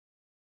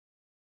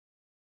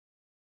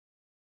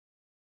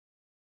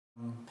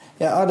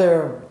Yeah, are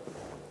there,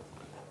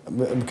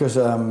 because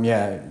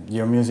yeah,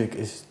 your music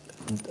is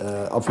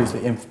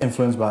obviously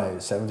influenced by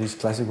 70s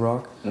classic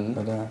rock,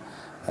 but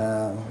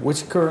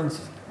which are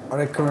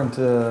there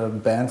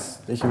current bands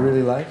that you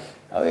really like?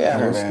 Oh yeah,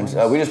 bands.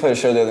 We just played a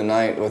show the other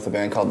night with a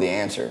band called The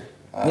Answer.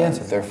 The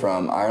Answer. They're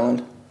from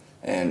Ireland,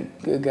 and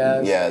good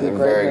guys. Yeah, they're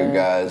very good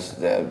guys.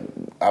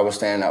 I was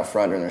standing out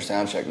front during their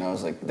sound check, and I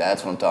was like,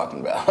 "That's what I'm talking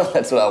about.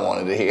 That's what I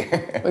wanted to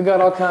hear." We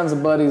got all kinds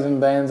of buddies and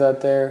bands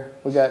out there.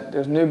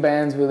 There's new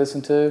bands we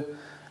listen to.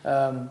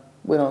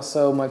 We don't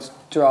so much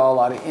draw a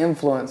lot of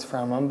influence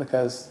from them,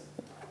 because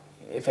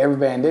if every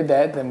band did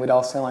that, then we'd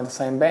all sound like the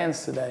same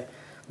bands today.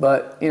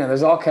 But you know,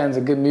 there's all kinds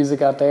of good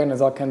music out there, and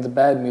there's all kinds of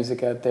bad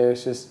music out there.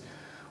 It's just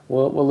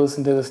we'll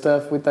listen to the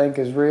stuff we think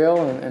is real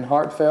and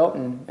heartfelt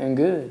and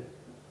good.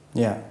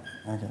 Yeah.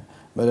 Okay.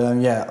 But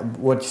yeah,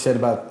 what you said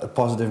about a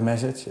positive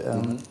message,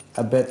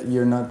 I bet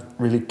you're not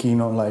really keen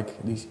on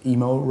like these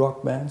emo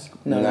rock bands.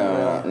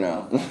 No.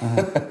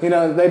 You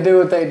know, they do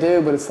what they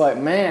do, but it's like,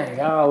 man,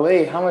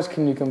 golly, how much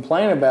can you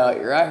complain about?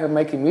 You're out here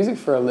making music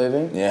for a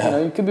living. Yeah. You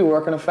know, you could be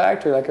working a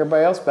factory like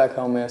everybody else back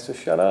home is, so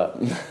shut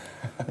up.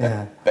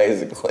 Yeah.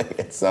 Basically,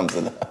 it sums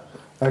it up.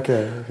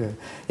 Okay.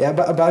 Yeah,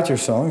 but about your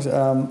songs,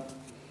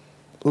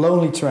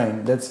 Lonely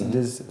Train, that's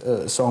this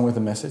song with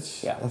a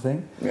message, I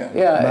think.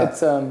 Yeah,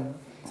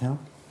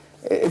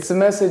 it's a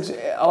message.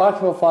 A lot of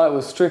people thought it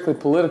was strictly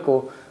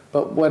political,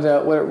 but what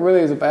it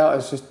really is about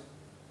is just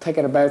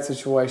taking a bad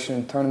situation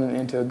and turning it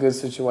into a good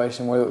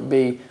situation, whether it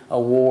be a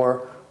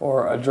war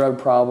or a drug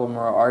problem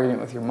or an argument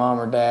with your mom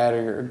or dad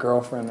or your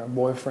girlfriend or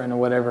boyfriend or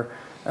whatever.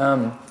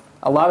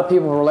 A lot of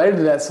people related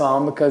to that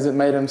song because it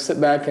made them sit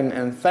back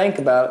and think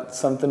about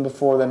something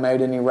before they made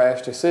any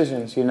rash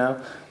decisions, you know,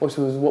 which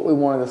was what we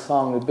wanted the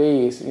song to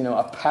be, is, you know,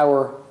 a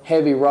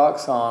power-heavy rock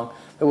song,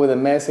 but with a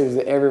message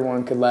that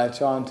everyone could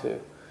latch on to.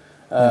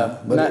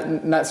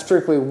 Not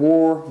strictly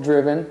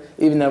war-driven,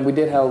 even though we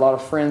did have a lot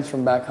of friends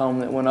from back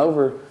home that went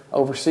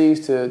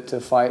overseas to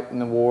fight in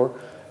the war,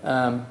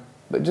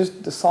 but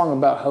just a song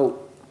about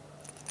hope.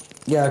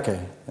 Yeah,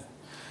 okay.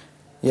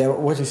 Yeah,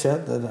 what you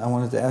said, I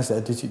wanted to ask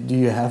that. Do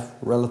you have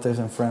relatives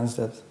and friends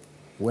that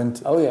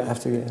went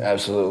after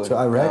Absolutely. to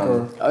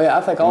Iraq? Oh yeah, I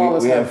think all of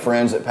us we have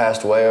friends that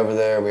passed away over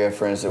there. We have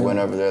friends that went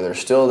over there. They're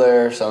still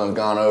there. Some have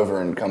gone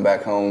over and come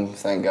back home,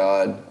 thank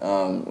God.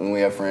 And we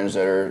have friends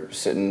that are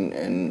sitting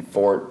in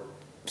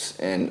forts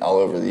all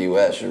over the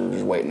U.S.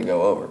 just waiting to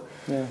go over.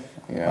 Yeah.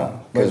 You know,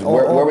 because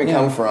where we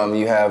come from,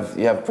 you have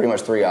pretty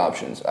much three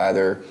options.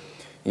 Either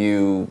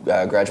you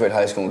graduate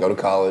high school and go to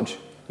college,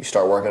 you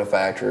start working at a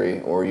factory,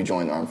 or you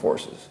join the armed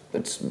forces.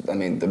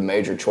 The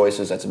major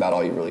choices, that's about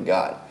all you really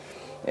got.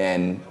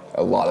 And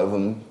a lot of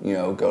them, you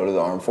know, go to the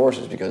armed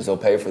forces because they'll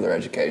pay for their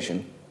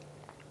education.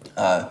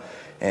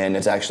 And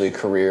it's actually a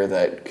career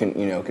that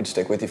could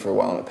stick with you for a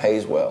while, and it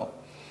pays well.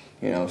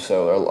 You know,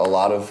 so a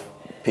lot of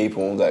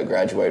people that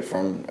graduate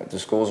from the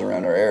schools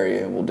around our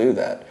area will do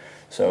that.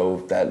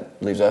 So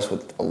that leaves us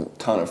with a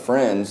ton of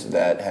friends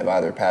that have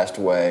either passed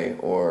away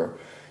or,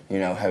 you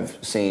know, have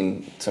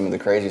seen some of the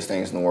craziest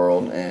things in the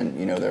world, and,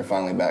 you know, they're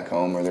finally back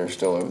home, or they're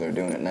still over there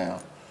doing it now.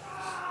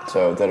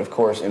 So that, of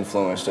course,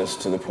 influenced us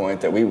to the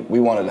point that we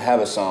wanted to have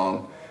a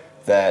song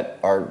that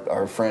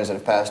our friends that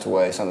have passed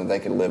away, something they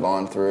could live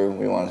on through.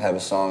 We wanted to have a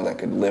song that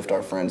could lift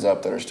our friends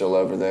up that are still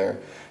over there,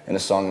 and a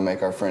song to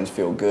make our friends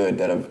feel good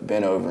that have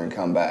been over and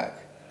come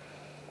back.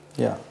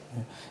 Yeah.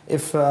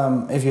 If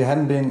you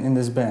hadn't been in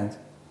this band,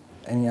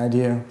 any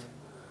idea,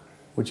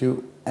 would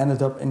you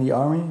ended up in the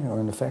army or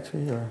in the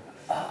factory, or?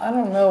 I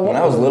don't know. When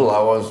I was little, I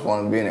always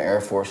wanted to be in the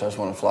Air Force. I just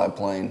wanted to fly a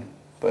plane.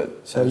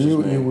 But so you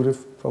would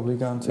have probably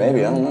gone to.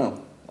 Maybe, I don't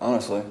know.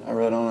 Honestly, I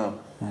really don't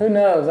know. Who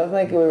knows? I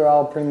think we were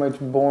all pretty much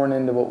born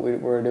into what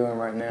we're doing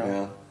right now.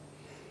 Yeah.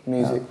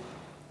 Music.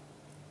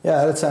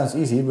 Yeah, that sounds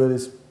easy,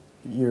 but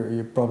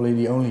you're probably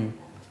the only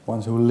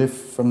ones who live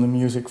from the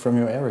music from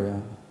your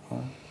area. Huh?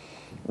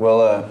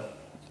 Well,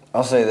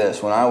 I'll say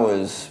this: when I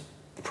was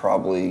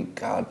probably,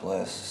 God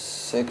bless,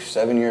 6,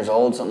 7 years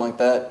old, something like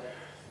that,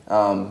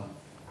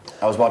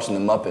 I was watching the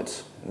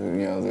Muppets, you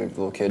know, the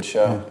little kids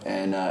show,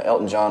 and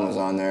Elton John was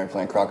on there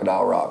playing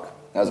Crocodile Rock.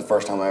 That was the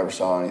first time I ever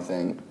saw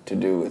anything to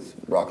do with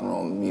rock and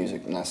roll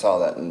music, and I saw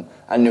that, and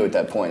I knew at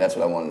that point that's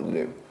what I wanted to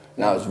do.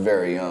 And I was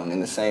very young,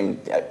 and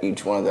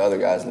each one of the other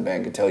guys in the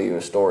band could tell you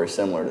a story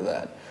similar to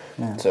that.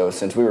 Yeah. So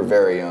since we were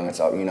very young, it's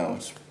all, you know.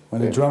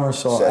 When the drummer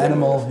saw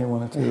Animal, he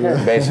wanted to.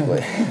 Basically.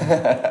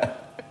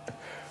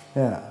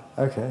 Yeah.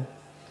 Okay.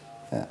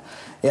 Yeah.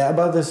 Yeah.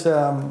 About this.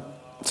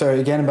 Sorry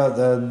again about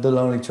the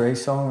Lonely Train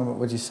song.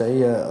 What you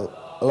say? A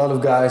lot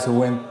of guys who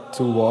went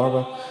to war.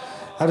 But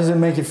how does it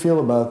make you feel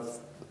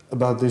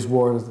about this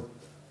war?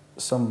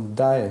 Some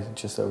died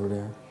just over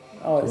there.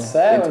 Oh, it's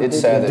sad. It's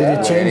sad. Did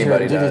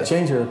it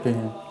change your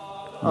opinion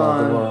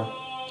about the war?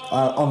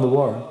 On the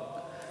war?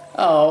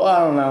 Oh, I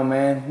don't know,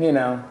 man. You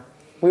know,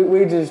 we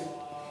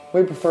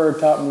prefer to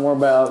talk more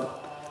about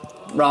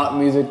rock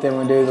music than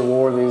we do the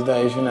war these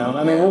days, you know.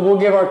 I mean, we'll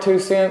give our 2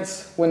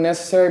 cents when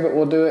necessary, but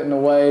we'll do it in a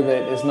way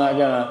that is not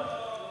gonna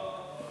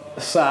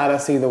side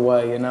us either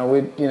way.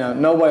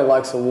 Nobody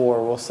likes a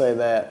war. We'll say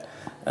that.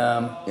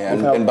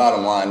 And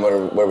bottom line, what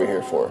are we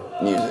here for?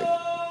 Music.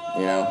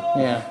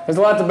 Yeah. There's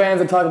lots of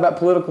bands that talk about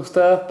political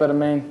stuff, but I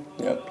mean.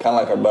 Yeah. Kind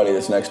of like our buddy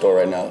that's next door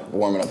right now,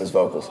 warming up his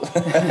vocals.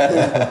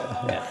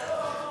 Yeah.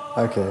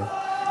 Okay.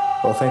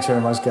 Well, thanks very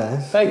much,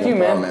 guys. Thank you,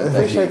 man.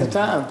 Appreciate the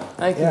time.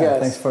 Thank you,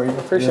 guys. Thanks for your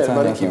Appreciate it, time.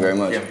 buddy. Thank you very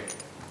much. Yeah.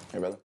 Hey,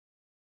 brother.